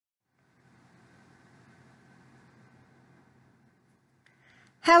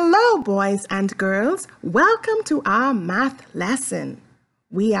Hello, boys and girls. Welcome to our math lesson.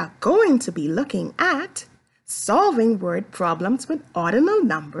 We are going to be looking at solving word problems with ordinal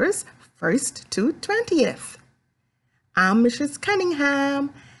numbers 1st to 20th. I'm Mrs.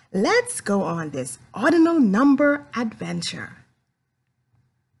 Cunningham. Let's go on this ordinal number adventure.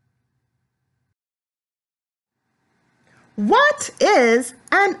 What is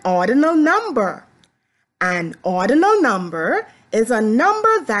an ordinal number? An ordinal number is a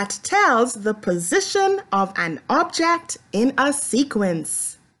number that tells the position of an object in a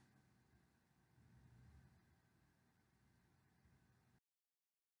sequence.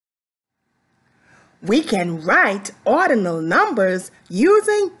 We can write ordinal numbers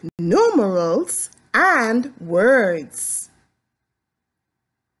using numerals and words.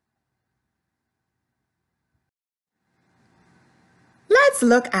 Let's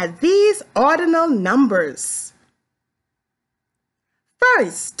look at these ordinal numbers.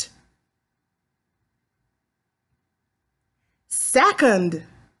 First, second,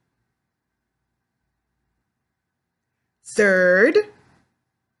 third,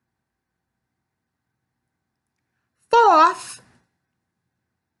 fourth,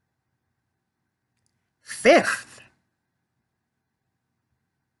 fifth,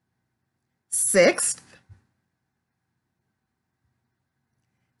 sixth,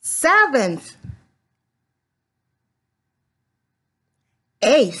 seventh,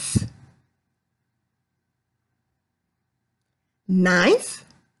 eighth, ninth,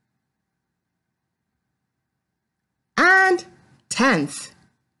 and 10th.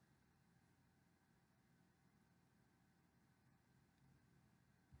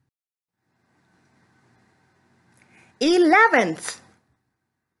 Eleventh,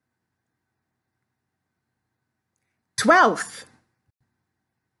 12th,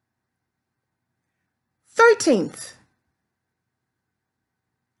 13th,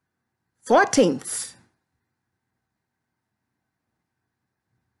 14th,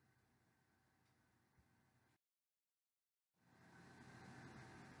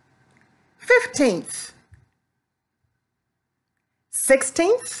 15th,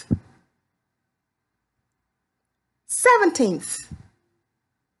 16th, 17th,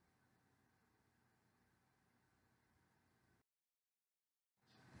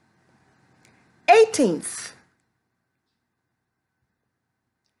 18th,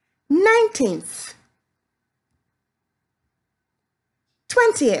 19th,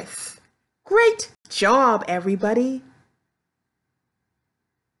 20th. Great job, everybody.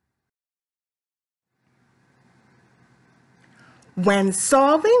 When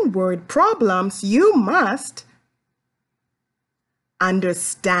solving word problems, you must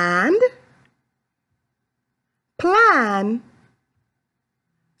understand, plan,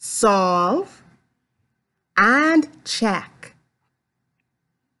 solve, and check.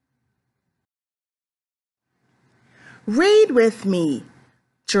 Read with me.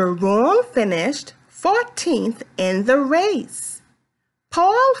 Jerome finished 14th in the race.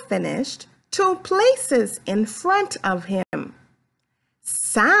 Paul finished 2 places in front of him.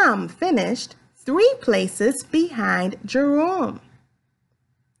 Sam finished 3 places behind Jerome.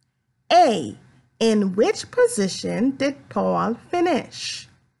 A. In which position did Paul finish?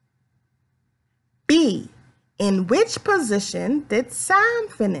 B. In which position did Sam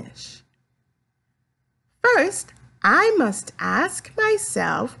finish? First, I must ask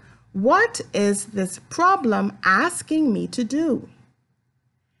myself, what is this problem asking me to do?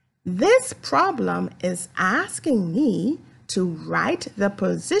 This problem is asking me to write the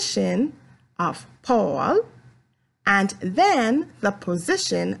position of Paul and then the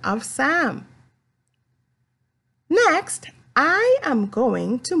position of Sam. Next, I am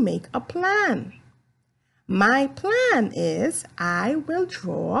going to make a plan. My plan is I will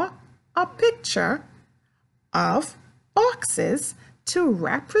draw a picture of boxes to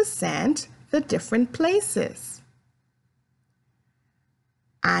represent the different places.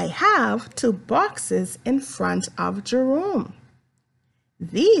 I have 2 boxes in front of Jerome.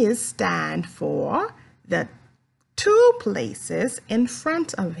 These stand for the 2 places in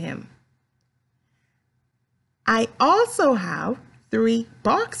front of him. I also have 3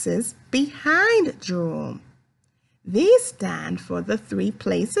 boxes behind Jerome. These stand for the 3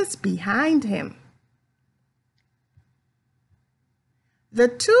 places behind him. The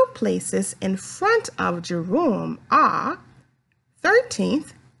 2 places in front of Jerome are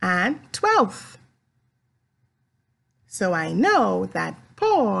 13th and 12th. So I know that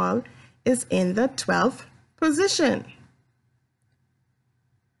Paul is in the 12th position.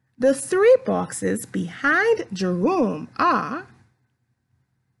 The 3 boxes behind Jerome are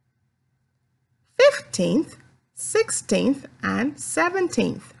 15th, 16th, and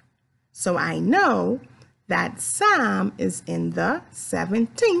 17th. So I know that Sam is in the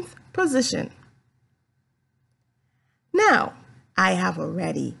 17th position. Now, I have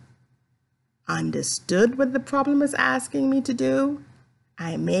already understood what the problem is asking me to do.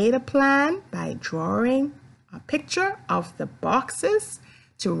 I made a plan by drawing a picture of the boxes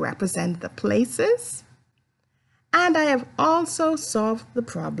to represent the places. And I have also solved the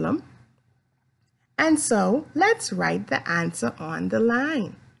problem. And so let's write the answer on the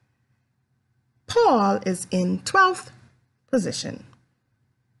line. Paul is in 12th position.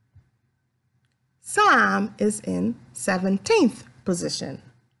 Sam is in 17th position.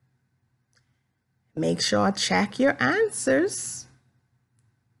 Make sure to check your answers.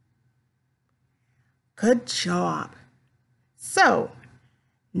 Good job. So,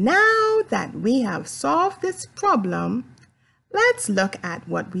 now that we have solved this problem, let's look at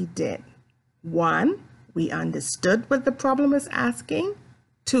what we did. 1, we understood what the problem is asking.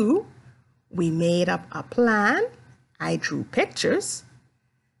 2, we made up a plan. I drew pictures.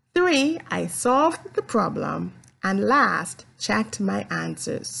 3, I solved the problem. And last, checked my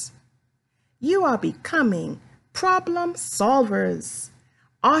answers. You are becoming problem solvers.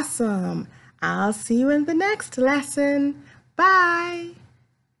 Awesome! I'll see you in the next lesson. Bye!